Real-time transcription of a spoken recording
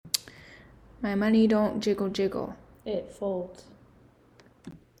My money don't jiggle jiggle. It folds.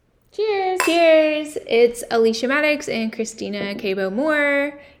 Cheers. Cheers. It's Alicia Maddox and Christina Cabo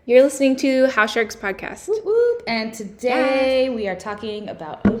Moore. You're listening to House Sharks Podcast. Whoop, whoop. And today we are talking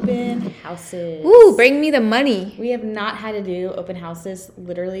about open houses. Woo, bring me the money. We have not had to do open houses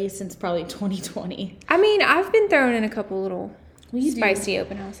literally since probably 2020. I mean, I've been throwing in a couple little spicy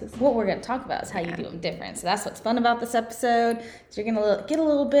open houses. What we're going to talk about is how you do them different. So that's what's fun about this episode. So you're going to get a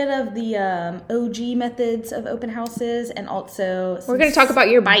little bit of the OG methods of open houses, and also we're going to talk about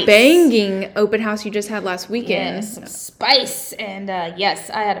your banging open house you just had last weekend. Yes, some spice. And yes,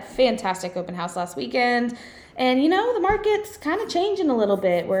 I had a fantastic open house last weekend. And, you know, the market's kind of changing a little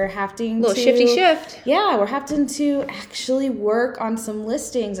bit. We're having a little shifty shift. Yeah, we're having to actually work on some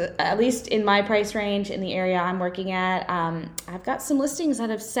listings, at least in my price range in the area I'm working at. I've got some listings that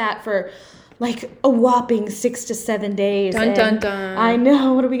have sat for like a whopping 6 to 7 days. Dun, dun, dun. I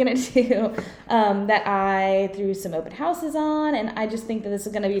know, what are we going to do? That I threw some open houses on, and I just think that this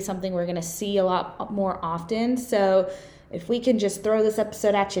is going to be something we're going to see a lot more often. So if we can just throw this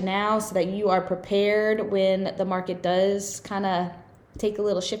episode at you now so that you are prepared when the market does kind of take a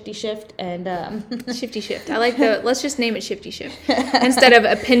little shifty shift and shifty shift. I like let's just name it shifty shift instead of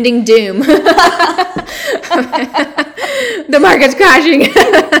a pending doom. The market's crashing.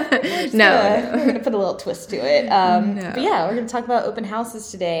 No, we're gonna put a little twist to it. No. But yeah, we're gonna talk about open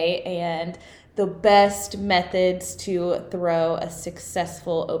houses today and the best methods to throw a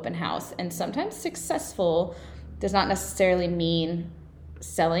successful open house. And sometimes successful does not necessarily mean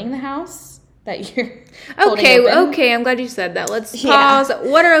selling the house that you're okay, I'm glad you said that. Let's pause. Yeah.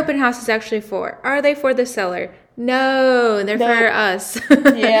 What are open houses actually for? Are they for the seller? No, they're for us.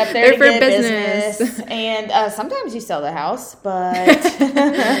 Yeah, they're for business. And sometimes you sell the house, but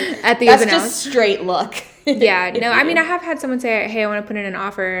at the that's open just house. Straight luck. Yeah, no, I mean, I have had someone say, hey, I want to put in an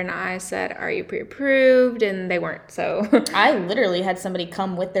offer, and I said, are you pre-approved? And they weren't, so. I literally had somebody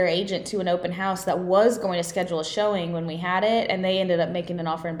come with their agent to an open house that was going to schedule a showing when we had it, and they ended up making an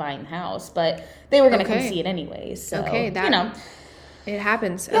offer and buying the house, but they were going to come see it anyways, so, It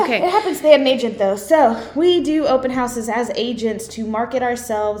happens. Yeah, okay. It happens. They had an agent, though. So we do open houses as agents to market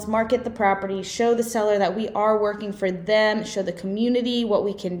ourselves, market the property, show the seller that we are working for them, show the community what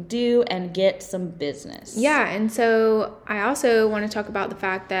we can do, and get some business. Yeah, and so I also want to talk about the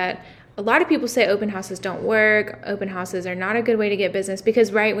fact that a lot of people say open houses don't work. Open houses are not a good way to get business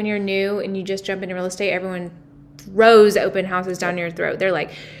because, right, when you're new and you just jump into real estate, everyone throws open houses down your throat. They're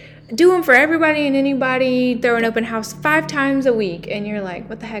like, do them for everybody and anybody, throw an open house 5 times a week. And you're like,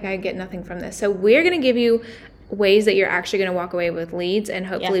 what the heck, I get nothing from this. So we're going to give you ways that you're actually going to walk away with leads and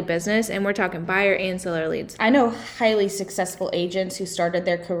hopefully business. And we're talking buyer and seller leads. I know highly successful agents who started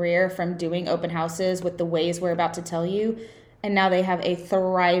their career from doing open houses with the ways we're about to tell you. And now they have a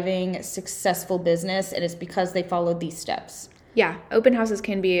thriving, successful business. And it's because they followed these steps. Yeah, open houses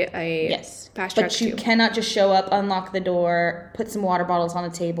can be a fast track but you cannot just show up, unlock the door, put some water bottles on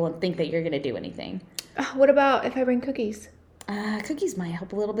the table, and think that you're going to do anything. What about if I bring cookies? Cookies might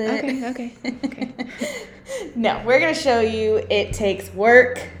help a little bit. Okay. No, we're going to show you it takes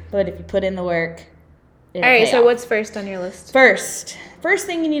work, but if you put in the work, all right, so what's first on your list? First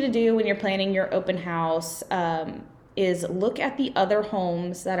thing you need to do when you're planning your open house is look at the other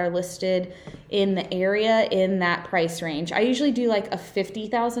homes that are listed in the area in that price range. I usually do like a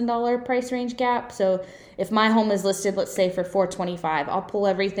 $50,000 price range gap. So if my home is listed, let's say for $425,000, I'll pull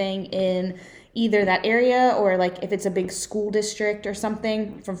everything in either that area or like if it's a big school district or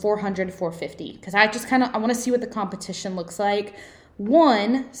something from $400,000 to $450,000. Because I want to see what the competition looks like.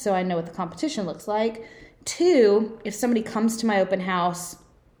 1, so I know what the competition looks like. 2, if somebody comes to my open house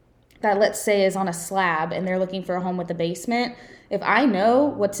that let's say is on a slab and they're looking for a home with a basement, if I know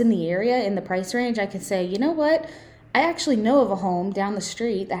what's in the area, in the price range, I can say, you know what? I actually know of a home down the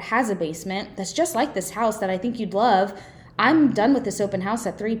street that has a basement that's just like this house that I think you'd love. I'm done with this open house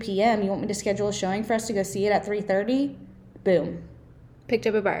at 3 p.m. You want me to schedule a showing for us to go see it at 3:30? Boom. Picked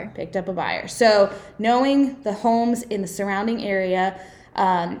up a buyer. So knowing the homes in the surrounding area,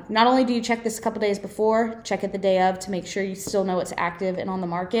 not only do you check this a couple days before, check it the day of to make sure you still know it's active and on the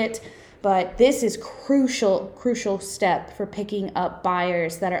market, but this is crucial step for picking up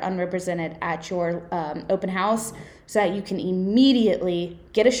buyers that are unrepresented at your open house so that you can immediately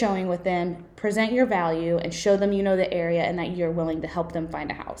get a showing with them, present your value, and show them you know the area and that you're willing to help them find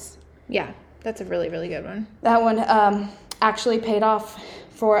a house. Yeah, that's a really, really good one. That one actually paid off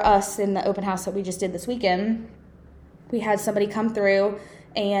for us in the open house that we just did this weekend. We had somebody come through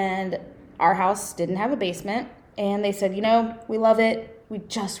and our house didn't have a basement. And they said, we love it. We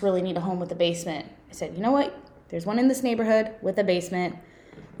just really need a home with a basement. I said, you know what? There's one in this neighborhood with a basement.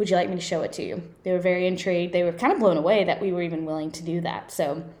 Would you like me to show it to you? They were very intrigued. They were kind of blown away that we were even willing to do that.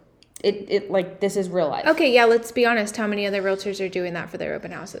 So it like, this is real life. Okay, yeah, let's be honest. How many other realtors are doing that for their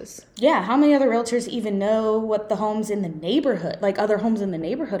open houses? Yeah, how many other realtors even know what the homes in the neighborhood, like other homes in the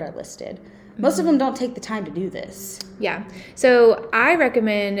neighborhood, are listed? Most of them don't take the time to do this. Yeah. So I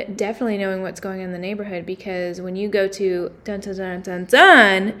recommend definitely knowing what's going on in the neighborhood, because when you go to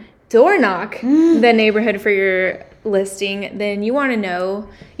door knock the neighborhood for your listing, then you want to know,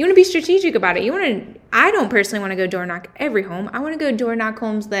 you want to be strategic about it. I don't personally want to go door knock every home. I want to go door knock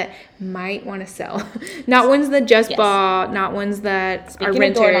homes that might want to sell. Not ones that just bought, not ones that are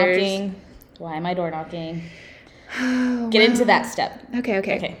renters. Of door knocking, why am I door knocking? Get into that step.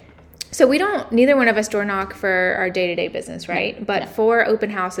 Okay. So neither one of us door knock for our day-to-day business, right? No. But for open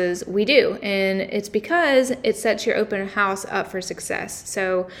houses, we do. And it's because it sets your open house up for success.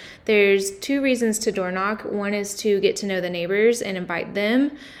 So there's 2 reasons to door knock. One is to get to know the neighbors and invite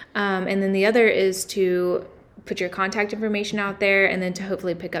them. And then the other is to put your contact information out there and then to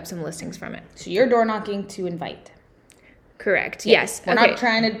hopefully pick up some listings from it. So you're door knocking to invite. Correct. Yeah. Yes. We're not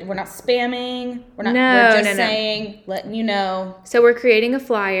spamming. We're just saying, letting you know. So we're creating a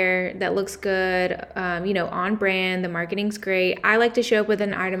flyer that looks good, on brand. The marketing's great. I like to show up with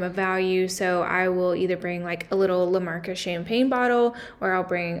an item of value. So I will either bring like a little La Marca champagne bottle, or I'll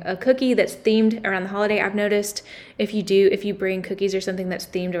bring a cookie that's themed around the holiday. I've noticed if you bring cookies or something that's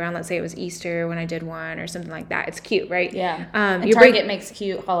themed around, let's say it was Easter when I did one or something like that, it's cute, right? Yeah. Target makes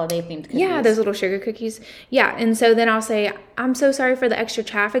cute holiday themed cookies. Yeah, those little sugar cookies. Yeah. And so then I'll say, I'm so sorry for the extra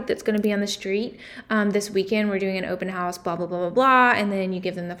traffic that's going to be on the street this weekend. We're doing an open house, blah, blah, blah, blah, blah. And then you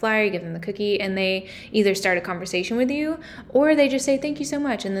give them the flyer, you give them the cookie, and they either start a conversation with you or they just say, thank you so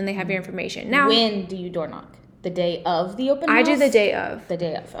much. And then they have your information. Now, when do you door knock? The day of the open house? I do the day of. The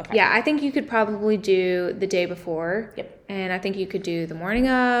day of, okay. Yeah, I think you could probably do the day before. Yep. And I think you could do the morning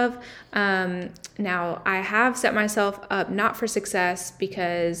of. Now, I have set myself up not for success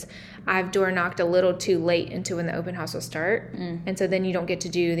because I've door knocked a little too late into when the open house will start. And so then you don't get to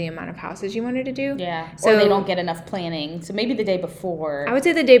do the amount of houses you wanted to do. Yeah, so, or they don't get enough planning. So maybe the day before. I would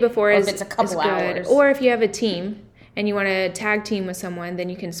say the day before is if it's a couple hours. Or if you have a team and you want to tag team with someone, then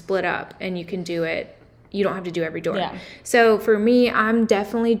you can split up and you can do it. You don't have to do every door. Yeah. So for me, I'm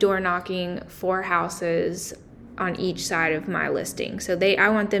definitely door knocking 4 houses on each side of my listing. So I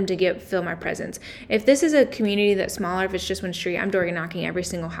want them to feel my presence. If this is a community that's smaller, if it's just one street, I'm door knocking every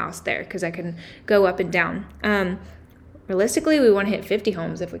single house there because I can go up and down. Realistically, we want to hit 50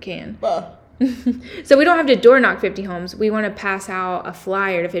 homes if we can. So we don't have to door knock 50 homes. We want to pass out a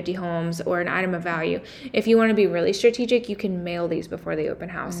flyer to 50 homes or an item of value. If you want to be really strategic, you can mail these before the open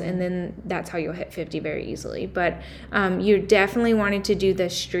house, and then that's how you'll hit 50 very easily. But you're definitely wanting to do the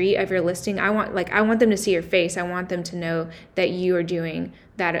street of your listing. I want them to see your face. I want them to know that you are doing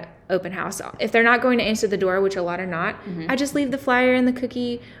that open house. If they're not going to answer the door, which a lot are not, I just leave the flyer and the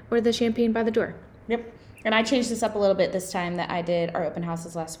cookie or the champagne by the door. Yep. And I changed this up a little bit this time that I did our open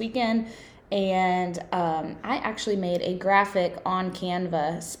houses last weekend. And I actually made a graphic on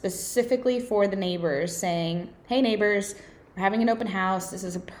Canva specifically for the neighbors saying, hey neighbors, we're having an open house. This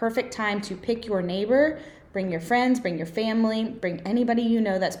is a perfect time to pick your neighbor. Bring your friends, bring your family, bring anybody you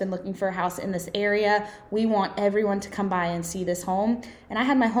know that's been looking for a house in this area. We want everyone to come by and see this home. And I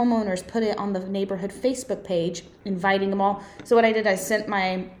had my homeowners put it on the neighborhood Facebook page, inviting them all. So what I did, I sent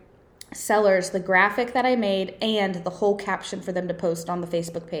my sellers the graphic that I made and the whole caption for them to post on the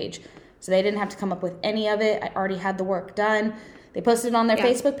Facebook page. So they didn't have to come up with any of it. I already had the work done. They posted it on their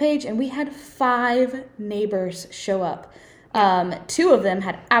Facebook page, and we had 5 neighbors show up. 2 of them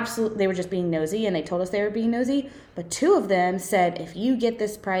they were just being nosy, and they told us they were being nosy. But 2 of them said, if you get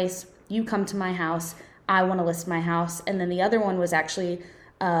this price, you come to my house. I want to list my house. And then the other one was actually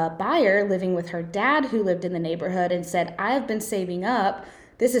a buyer living with her dad who lived in the neighborhood and said, I have been saving up.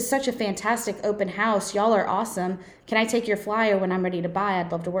 This is such a fantastic open house. Y'all are awesome. Can I take your flyer when I'm ready to buy?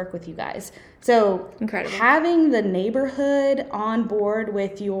 I'd love to work with you guys. So incredible. Having the neighborhood on board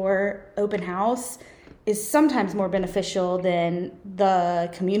with your open house is sometimes more beneficial than the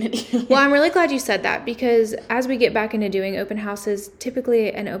community. Well, I'm really glad you said that, because as we get back into doing open houses,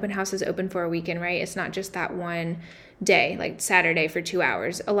 typically an open house is open for a weekend, right? It's not just that one day, like Saturday for 2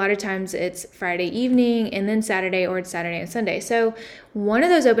 hours. A lot of times it's Friday evening and then Saturday, or it's Saturday and Sunday. So one of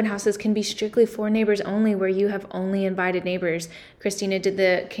those open houses can be strictly for neighbors only, where you have only invited neighbors. Christina did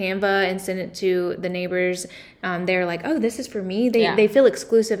the Canva and sent it to the neighbors. They're like, oh, this is for me. They feel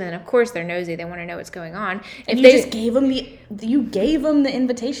exclusive, and of course they're nosy. They want to know what's going on. And you just gave them the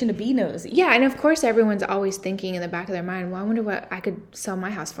invitation to be nosy. Yeah, and of course everyone's always thinking in the back of their mind, well, I wonder what I could sell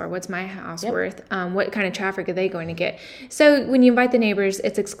my house for. What's my house worth? What kind of traffic are they going to get? it. So when you invite the neighbors,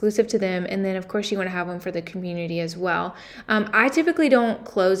 it's exclusive to them. And then, of course, you want to have one for the community as well. I typically don't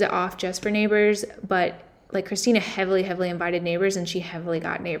close it off just for neighbors, but like Christina heavily invited neighbors, and she heavily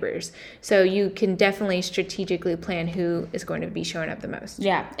got neighbors. So you can definitely strategically plan who is going to be showing up the most.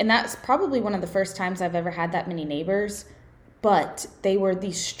 Yeah, and that's probably one of the first times I've ever had that many neighbors, but they were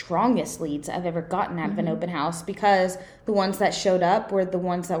the strongest leads I've ever gotten out of an open house, because the ones that showed up were the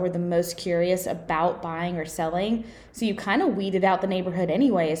ones that were the most curious about buying or selling. So you kind of weeded out the neighborhood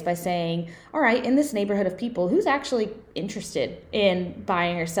anyways by saying, all right, in this neighborhood of people, who's actually interested in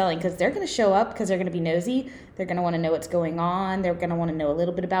buying or selling? Because they're going to show up because they're going to be nosy. They're going to want to know what's going on. They're going to want to know a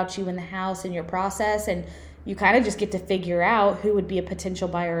little bit about you in the house and your process. And you kind of just get to figure out who would be a potential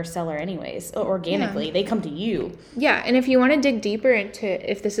buyer or seller anyways, organically. Yeah. They come to you. Yeah, and if you want to dig deeper into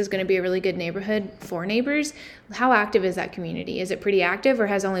if this is going to be a really good neighborhood for neighbors, how active is that community? Is it pretty active, or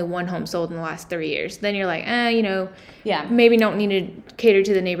has only one home sold in the last 3 years? Then you're like, maybe don't need to cater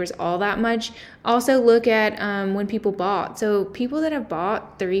to the neighbors all that much. Also look at when people bought. So people that have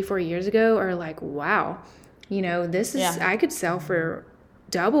bought 3-4 years ago are like, wow, this is, I could sell for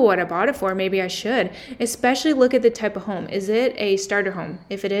double what I bought it for. Maybe I should. Especially look at the type of home. Is it a starter home?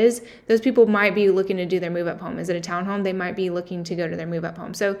 If it is, those people might be looking to do their move up home. Is it a townhome? They might be looking to go to their move up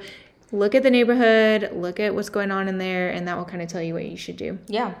home. So look at the neighborhood, look at what's going on in there, and that will kind of tell you what you should do.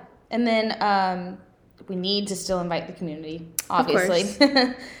 Yeah. And then we need to still invite the community, obviously.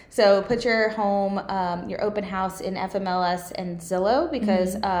 So put your home, your open house in FMLS and Zillow,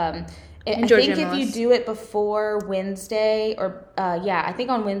 because I think if you do it before Wednesday, or I think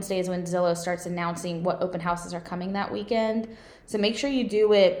on Wednesday is when Zillow starts announcing what open houses are coming that weekend. So make sure you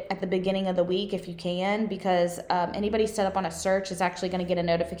do it at the beginning of the week if you can, because anybody set up on a search is actually going to get a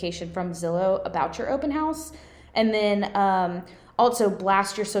notification from Zillow about your open house. And then also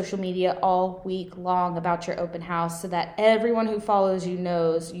blast your social media all week long about your open house, so that everyone who follows you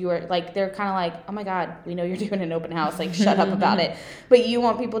knows you are, like, they're kind of like, oh my God, we know you're doing an open house, like, shut up about it. But you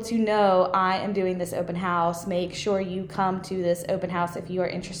want people to know, I am doing this open house. Make sure you come to this open house if you are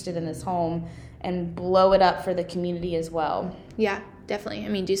interested in this home, and blow it up for the community as well. Yeah, definitely. I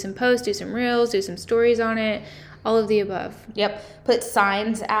mean, do some posts, do some reels, do some stories on it. All of the above. Yep. Put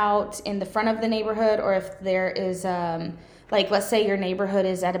signs out in the front of the neighborhood, or if there is like, let's say your neighborhood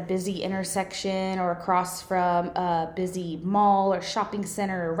is at a busy intersection or across from a busy mall or shopping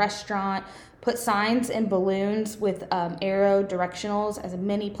center or restaurant, put signs and balloons with arrow directionals as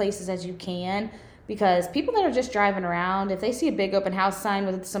many places as you can, because people that are just driving around, if they see a big open house sign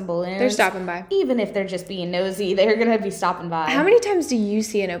with some balloons, they're stopping by. Even if they're just being nosy, they're going to be stopping by. How many times do you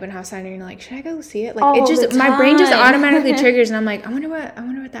see an open house sign and you're like, should I go see it? Like, all it just, my brain just automatically triggers, and I'm like, I wonder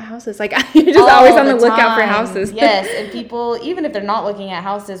what that house is. Like, you're just always on the lookout for houses. Yes, and people, even if they're not looking at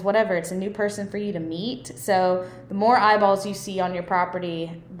houses, whatever, it's a new person for you to meet. So the more eyeballs you see on your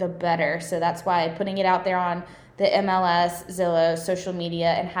property, the better. So that's why putting it out there on the MLS, Zillow, social media,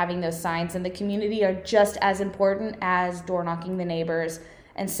 and having those signs in the community are just as important as door knocking the neighbors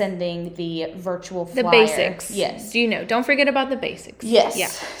and sending the virtual flyer. The basics. Yes. Don't forget about the basics. Yes. Yeah.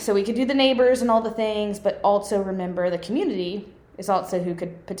 So we could do the neighbors and all the things, but also remember the community is also who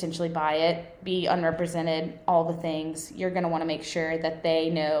could potentially buy it, be unrepresented, all the things. You're going to want to make sure that they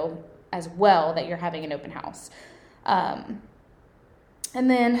know as well that you're having an open house. And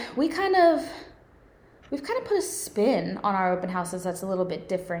then we've kind of put a spin on our open houses that's a little bit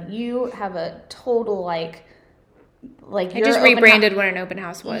different. You have a total like I just rebranded what an open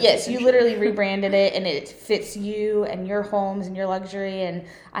house was. Yes, you literally rebranded it, and it fits you and your homes and your luxury. And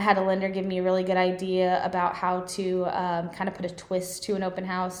I had a lender give me a really good idea about how to kind of put a twist to an open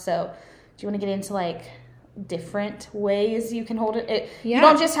house. So do you want to get into like different ways you can hold it? You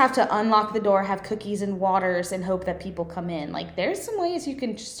don't just have to unlock the door, have cookies and waters, and hope that people come in. Like, there's some ways you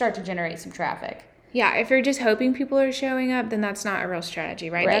can start to generate some traffic. Yeah, if you're just hoping people are showing up, then that's not a real strategy,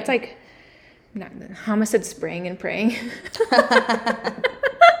 right? That's like, I almost said spraying and praying,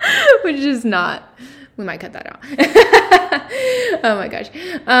 which is not. We might cut that out. Oh my gosh.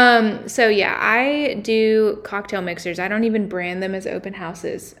 So yeah, I do cocktail mixers. I don't even brand them as open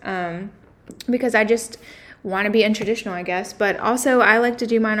houses because I just want to be untraditional, I guess. But also, I like to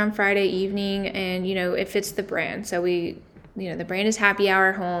do mine on Friday evening, and it fits the brand. So the brand is Happy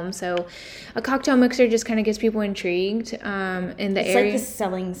Hour Home, so a cocktail mixer just kind of gets people intrigued in the area. It's like the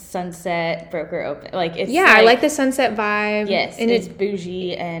selling sunset broker open. Like, it's I like the sunset vibe. Yes, and it's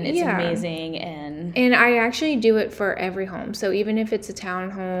bougie and it's amazing, and And I actually do it for every home. So even if it's a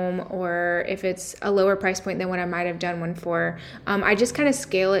townhome or if it's a lower price point than what I might have done one for, I just kind of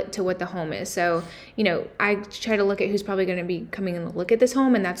scale it to what the home is. So, I try to look at who's probably going to be coming in to look at this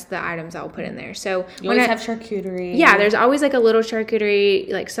home, and that's the items I'll put in there. So you always have charcuterie. Yeah, there's always like a little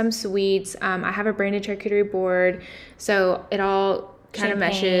charcuterie, like some sweets. I have a branded charcuterie board, so it all kind of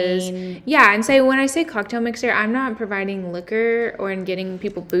meshes. Yeah, and when I say cocktail mixer, I'm not providing liquor or in getting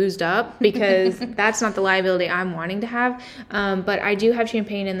people boozed up, because that's not the liability I'm wanting to have. But I do have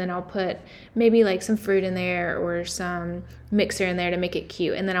champagne, and then I'll put maybe like some fruit in there or some mixer in there to make it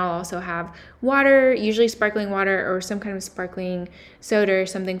cute. And then I'll also have water, usually sparkling water or some kind of sparkling soda or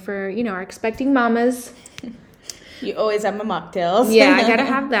something for, our expecting mamas. You always have my mocktails. Yeah, I gotta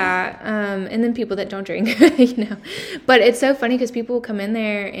have that. And then people that don't drink, But it's so funny because people will come in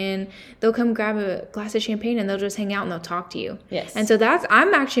there and they'll come grab a glass of champagne and they'll just hang out and they'll talk to you. Yes. And so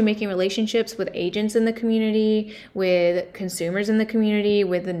I'm actually making relationships with agents in the community, with consumers in the community,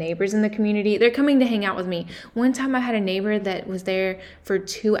 with the neighbors in the community. They're coming to hang out with me. One time I had a neighbor that was there for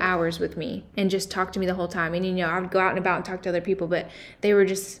 2 hours with me and just talked to me the whole time. And, I would go out and about and talk to other people, but they were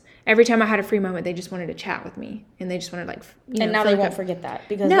just... Every time I had a free moment, they just wanted to chat with me, and they just wanted And now they won't forget that,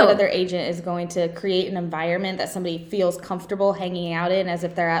 because what other agent is going to create an environment that somebody feels comfortable hanging out in as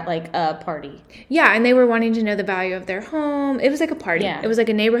if they're at like a party. Yeah, and they were wanting to know the value of their home. It was like a party. Yeah. It was like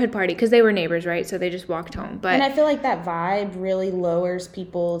a neighborhood party because they were neighbors, right? So they just walked home. And I feel like that vibe really lowers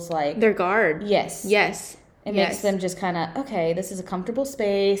people's their guard. Yes. It makes them just kind of, okay, this is a comfortable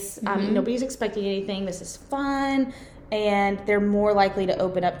space. Nobody's expecting anything. This is fun. And they're more likely to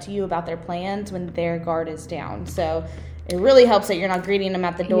open up to you about their plans when their guard is down. So it really helps that you're not greeting them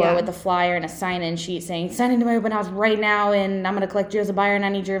at the door with a flyer and a sign-in sheet saying, sign into my open house right now, and I'm going to collect you as a buyer, and I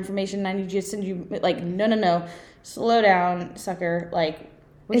need your information, and I need you to send you, no. Slow down, sucker.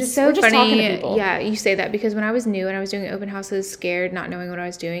 We're just funny. Talking to people. Yeah, you say that, because when I was new and I was doing open houses, scared, not knowing what I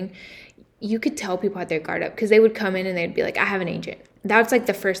was doing, you could tell people had their guard up, because they would come in and they'd be like, I have an agent. That's like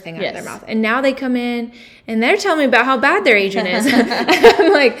the first thing out of their mouth. And now they come in and they're telling me about how bad their agent is.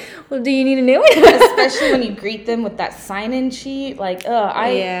 I'm like, well, do you need a new one? Especially when you greet them with that sign-in sheet. I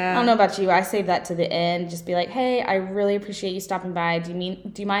don't know about you. I save that to the end. Just be like, hey, I really appreciate you stopping by. Do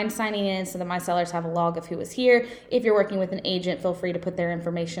you mind signing in so that my sellers have a log of who was here? If you're working with an agent, feel free to put their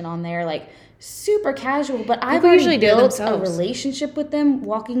information on there. Super casual, but I've usually built a relationship with them,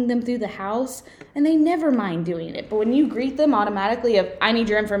 walking them through the house, and they never mind doing it. But when you greet them automatically of, I need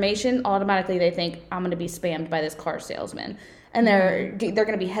your information, automatically they think, I'm going to be spammed by this car salesman. And they're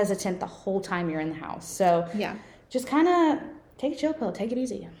going to be hesitant the whole time you're in the house. So just kind of take a chill pill, take it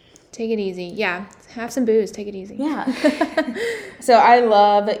easy. Take it easy. Yeah. Have some booze. Take it easy. Yeah. So I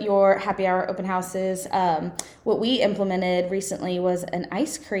love your happy hour open houses. What we implemented recently was an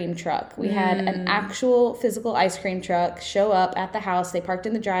ice cream truck. We had an actual physical ice cream truck show up at the house. They parked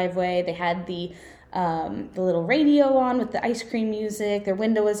in the driveway. They had the little radio on with the ice cream music. Their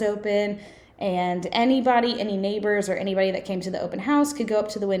window was open. And any neighbors or anybody that came to the open house could go up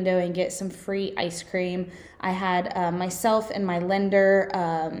to the window and get some free ice cream. I had myself and my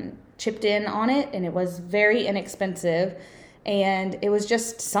lender chipped in on it, and it was very inexpensive. And it was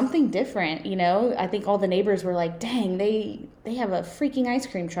just something different, I think all the neighbors were like, dang, they have a freaking ice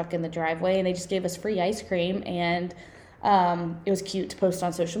cream truck in the driveway, and they just gave us free ice cream. And it was cute to post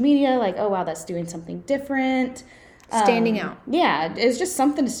on social media, oh, wow, that's doing something different. Standing out. Yeah, it was just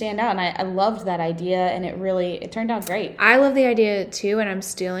something to stand out, and I loved that idea, and it turned out great. I love the idea too, and I'm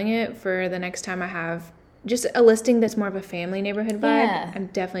stealing it for the next time I have just a listing that's more of a family neighborhood vibe. Yeah. I'm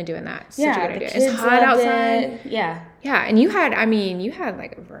definitely doing that. Such a good idea. It's hot outside. Yeah. Yeah, and you had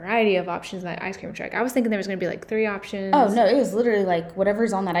a variety of options in that ice cream truck. I was thinking there was going to be 3 options. Oh, no, it was literally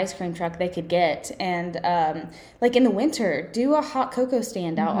whatever's on that ice cream truck they could get. And in the winter, do a hot cocoa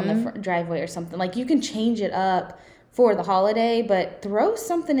stand out on the driveway or something. You can change it up for the holiday, but throw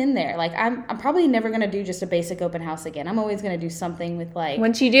something in there. I'm probably never going to do just a basic open house again. I'm always going to do something with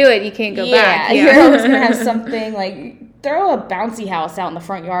Once you do it, you can't go back. Yeah, you're always going to have something throw a bouncy house out in the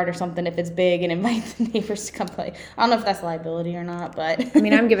front yard or something if it's big, and invite the neighbors to come play. I don't know if that's liability or not, but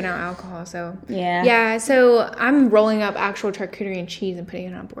I'm giving out alcohol, so yeah. So I'm rolling up actual charcuterie and cheese and putting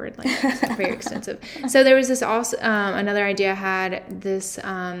it on board. It's very extensive. So there was this also another idea I had. This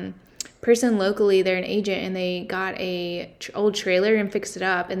person locally, they're an agent, and they got a old trailer and fixed it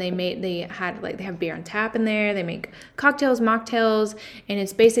up, and they have beer on tap in there. They make cocktails, mocktails, and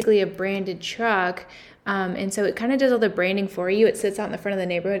it's basically a branded truck, And so it kind of does all the branding for you. It sits out in the front of the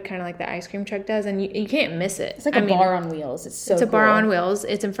neighborhood, kind of like the ice cream truck does, and you can't miss it. It's like a bar on wheels. It's a bar on wheels.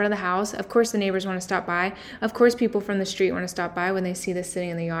 It's in front of the house. Of course, the neighbors want to stop by. Of course, people from the street want to stop by when they see this sitting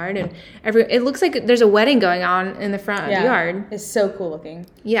in the yard. And it looks like there's a wedding going on in the front of the yard. It's so cool looking.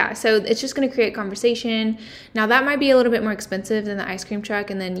 Yeah, so it's just going to create conversation. Now, that might be a little bit more expensive than the ice cream truck.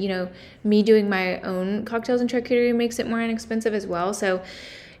 And then, me doing my own cocktails and charcuterie makes it more inexpensive as well. So,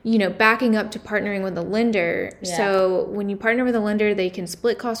 backing up to partnering with a lender. Yeah. So when you partner with a lender, they can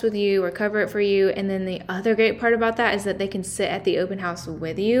split costs with you or cover it for you. And then the other great part about that is that they can sit at the open house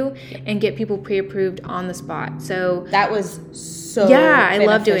with you and get people pre-approved on the spot. So that was so I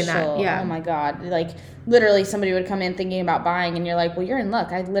love doing that. Yeah. Oh my God. Like literally somebody would come in thinking about buying and you're like, well, you're in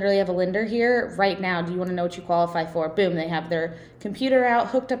luck. I literally have a lender here right now. Do you want to know what you qualify for? Boom. They have their computer out,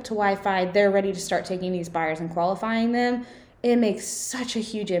 hooked up to Wi-Fi. They're ready to start taking these buyers and qualifying them. It makes such a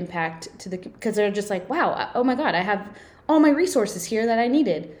huge impact because they're just like, wow, oh my God, I have all my resources here that I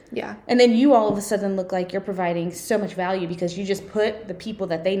needed. Yeah. And then you all of a sudden look like you're providing so much value because you just put the people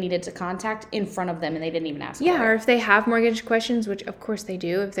that they needed to contact in front of them and they didn't even ask. Yeah, or if they have mortgage questions, which of course they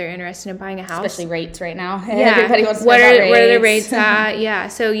do if they're interested in buying a house. Especially rates right now. Yeah. Everybody wants to know about rates. What are the rates at? Yeah.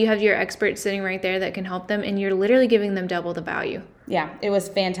 So you have your expert sitting right there that can help them and you're literally giving them double the value. Yeah, it was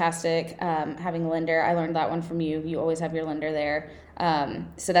fantastic having a lender. I learned that one from you. You always have your lender there.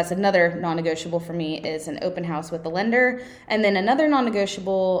 So that's another non-negotiable for me is an open house with the lender. And then another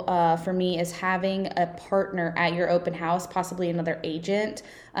non-negotiable for me is having a partner at your open house, possibly another agent.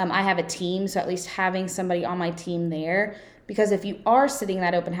 I have a team, so at least having somebody on my team there. Because if you are sitting in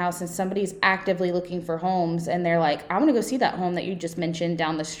that open house and somebody's actively looking for homes and they're like, I want to go see that home that you just mentioned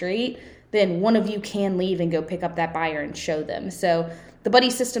down the street, then one of you can leave and go pick up that buyer and show them. So the buddy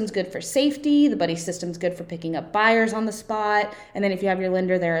system's good for safety. The buddy system's good for picking up buyers on the spot. And then if you have your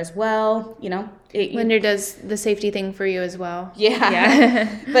lender there as well, lender does the safety thing for you as well.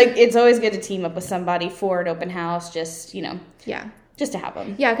 Yeah. Like it's always good to team up with somebody for an open house, just, Yeah. Just to have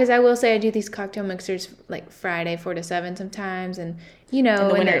them. Yeah, because I will say I do these cocktail mixers like Friday 4 to 7 sometimes. And, in the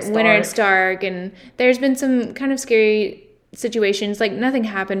winter it's dark. And there's been some kind of scary situations. Like nothing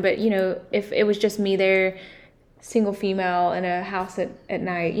happened, but, if it was just me there, single female in a house at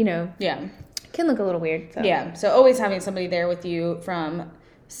night, Yeah. can look a little weird. So. Yeah. So always having somebody there with you from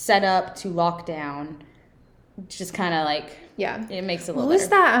setup to lockdown, just kind of like, yeah, it makes it a little What was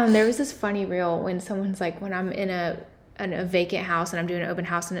better. that? There was this funny reel when someone's like, when I'm in a vacant house and I'm doing an open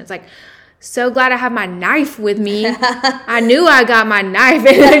house and it's like, so glad I have my knife with me. I knew I got my knife.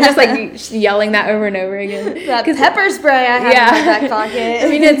 And they're just like yelling that over and over again. That pepper spray I have in my back pocket. I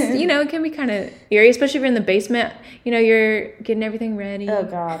mean, it's, it can be kind of eerie, especially if you're in the basement. You're getting everything ready. Oh,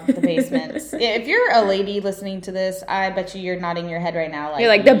 God, the basements. Yeah, if you're a lady listening to this, I bet you're nodding your head right now. You're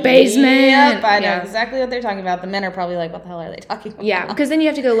like, the basement. Yep, I know exactly what they're talking about. The men are probably like, what the hell are they talking about? Yeah, because then you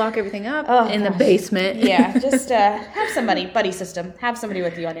have to go lock everything up in the basement. Yeah, just have somebody, buddy system. Have somebody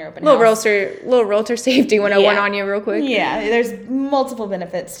with you on your open house. Little realtor safety 101 on you real quick. Yeah, there's multiple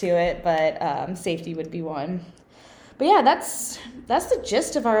benefits to it, but safety would be one. But yeah, that's the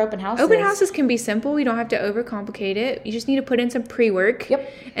gist of our open houses. Open houses can be simple. You don't have to overcomplicate it. You just need to put in some pre-work.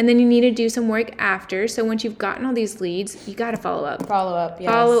 Yep. And then you need to do some work after. So once you've gotten all these leads, you got to follow up. Follow up, yes.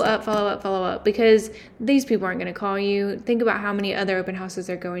 Follow up. Because these people aren't going to call you. Think about how many other open houses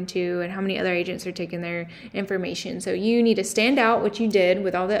they're going to and how many other agents are taking their information. So you need to stand out, which you did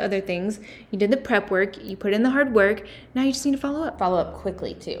with all the other things. You did the prep work. You put in the hard work. Now you just need to follow up. Follow up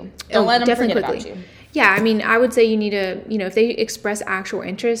quickly, too. Don't let them forget about you. Yeah, I mean, I would say you need to, if they express actual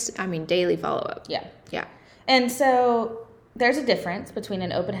interest, daily follow-up. Yeah. Yeah. And so there's a difference between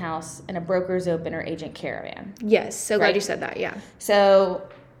an open house and a broker's open or agent caravan. Yes, so glad you said that, yeah. So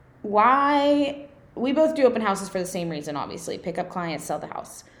we both do open houses for the same reason, obviously. Pick up clients, sell the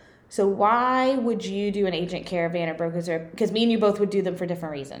house. So why would you do an agent caravan or broker's open? Because me and you both would do them for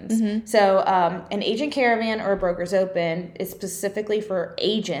different reasons. Mm-hmm. So an agent caravan or a broker's open is specifically for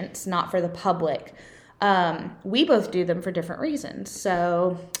agents, not for the public. We both do them for different reasons.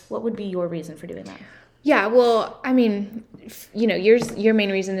 So what would be your reason for doing that? Yeah, well, I mean, your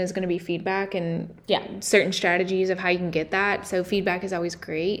main reason is going to be feedback and certain strategies of how you can get that. So feedback is always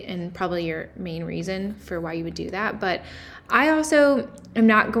great and probably your main reason for why you would do that. But I also am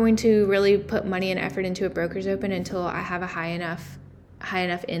not going to really put money and effort into a broker's open until I have a high enough high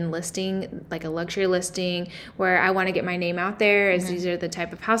enough in listing, like a luxury listing, where I want to get my name out there as these are the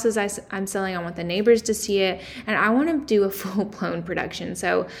type of houses I'm selling. I want the neighbors to see it, and I want to do a full-blown production.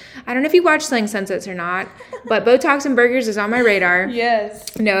 So I don't know if you watch Selling Sunsets or not, but Botox and burgers is on my radar.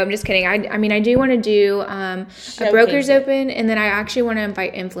 Yes. No, I'm just kidding. I mean, I do want to do a broker's open, and then I actually want to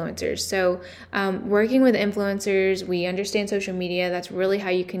invite influencers. So working with influencers, we understand social media. That's really how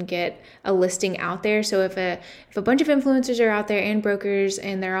you can get a listing out there. So if a bunch of influencers are out there and brokers,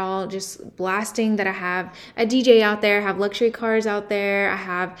 and they're all just blasting that I have a DJ out there, I have luxury cars out there, I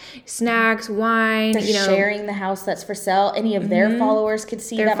have snacks, wine, They're sharing the house that's for sale. Any of their followers could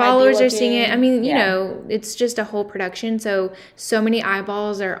see that. Their followers are seeing it. I mean, you know, it's just a whole production. So many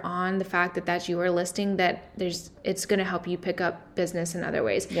eyeballs are on the fact that that's your listing, that it's going to help you pick up business in other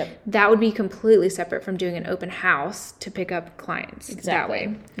ways. Yep. That would be completely separate from doing an open house to pick up clients. Exactly.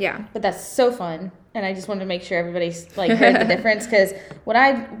 That way. Yeah. But that's so fun. And I just wanted to make sure everybody's like heard the difference, because what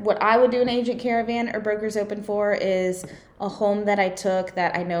I would do an agent caravan or broker's open for is a home that I took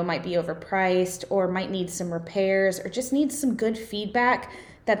that I know might be overpriced or might need some repairs or just needs some good feedback,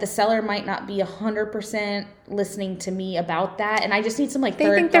 that the seller might not be 100% listening to me about that. And I just need some like they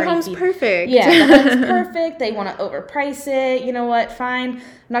think their home's perfect. Yeah, the home's perfect. They want to overprice it. You know what? Fine. I'm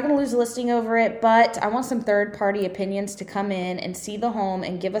not going to lose a listing over it, but I want some third-party opinions to come in and see the home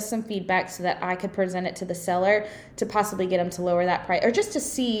and give us some feedback so that I could present it to the seller to possibly get them to lower that price, or just to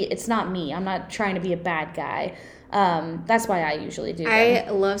see it's not me. I'm not trying to be a bad guy. That's why I usually do them. I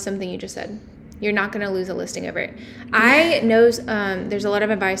love something you just said. You're not going to lose a listing over it. I know there's a lot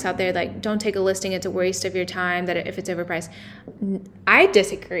of advice out there, like, don't take a listing. It's a waste of your time that if it's overpriced. I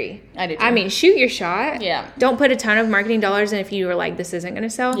disagree. I do too. I mean, shoot your shot. Yeah. Don't put a ton of marketing dollars in if you were like, this isn't going to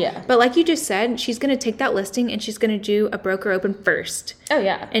sell. Yeah. But like you just said, she's going to take that listing and she's going to do a broker open first. Oh,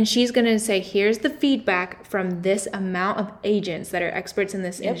 yeah. And she's going to say, here's the feedback from this amount of agents that are experts in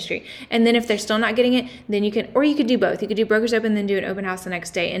this industry. And then if they're still not getting it, then you could do both. You could do brokers open, then do an open house the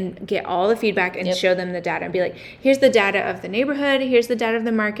next day and get all the feedback and show them the data and be like, here's the data of the neighborhood, here's the data of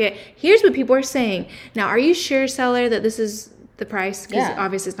the market, here's what people are saying. Now, are you sure, seller, that this is the price? Because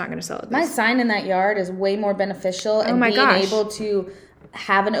obviously it's not going to sell at this. My sign in that yard is way more beneficial, and being able to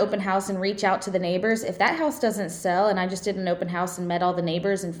have an open house and reach out to the neighbors. If that house doesn't sell and I just did an open house and met all the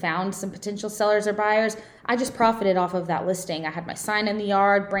neighbors and found some potential sellers or buyers, I just profited off of that listing. I had my sign in the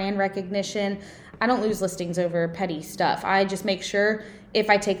yard, brand recognition. I don't lose listings over petty stuff. I just make sure if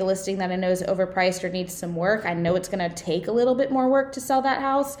I take a listing that I know is overpriced or needs some work, I know it's going to take a little bit more work to sell that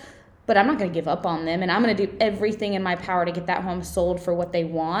house, but I'm not going to give up on them, and I'm going to do everything in my power to get that home sold for what they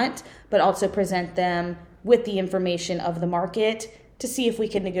want, but also present them with the information of the market to see if we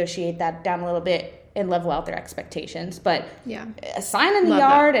can negotiate that down a little bit and level out their expectations. But a sign in the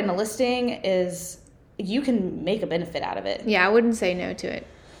yard and a listing is, you can make a benefit out of it. Yeah, I wouldn't say no to it.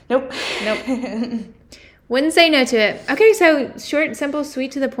 Nope. Wouldn't say no to it. Okay, so short, simple,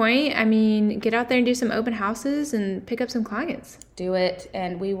 sweet, to the point. I mean, get out there and do some open houses and pick up some clients. Do it,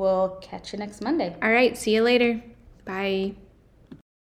 and we will catch you next Monday. All right, see you later. Bye.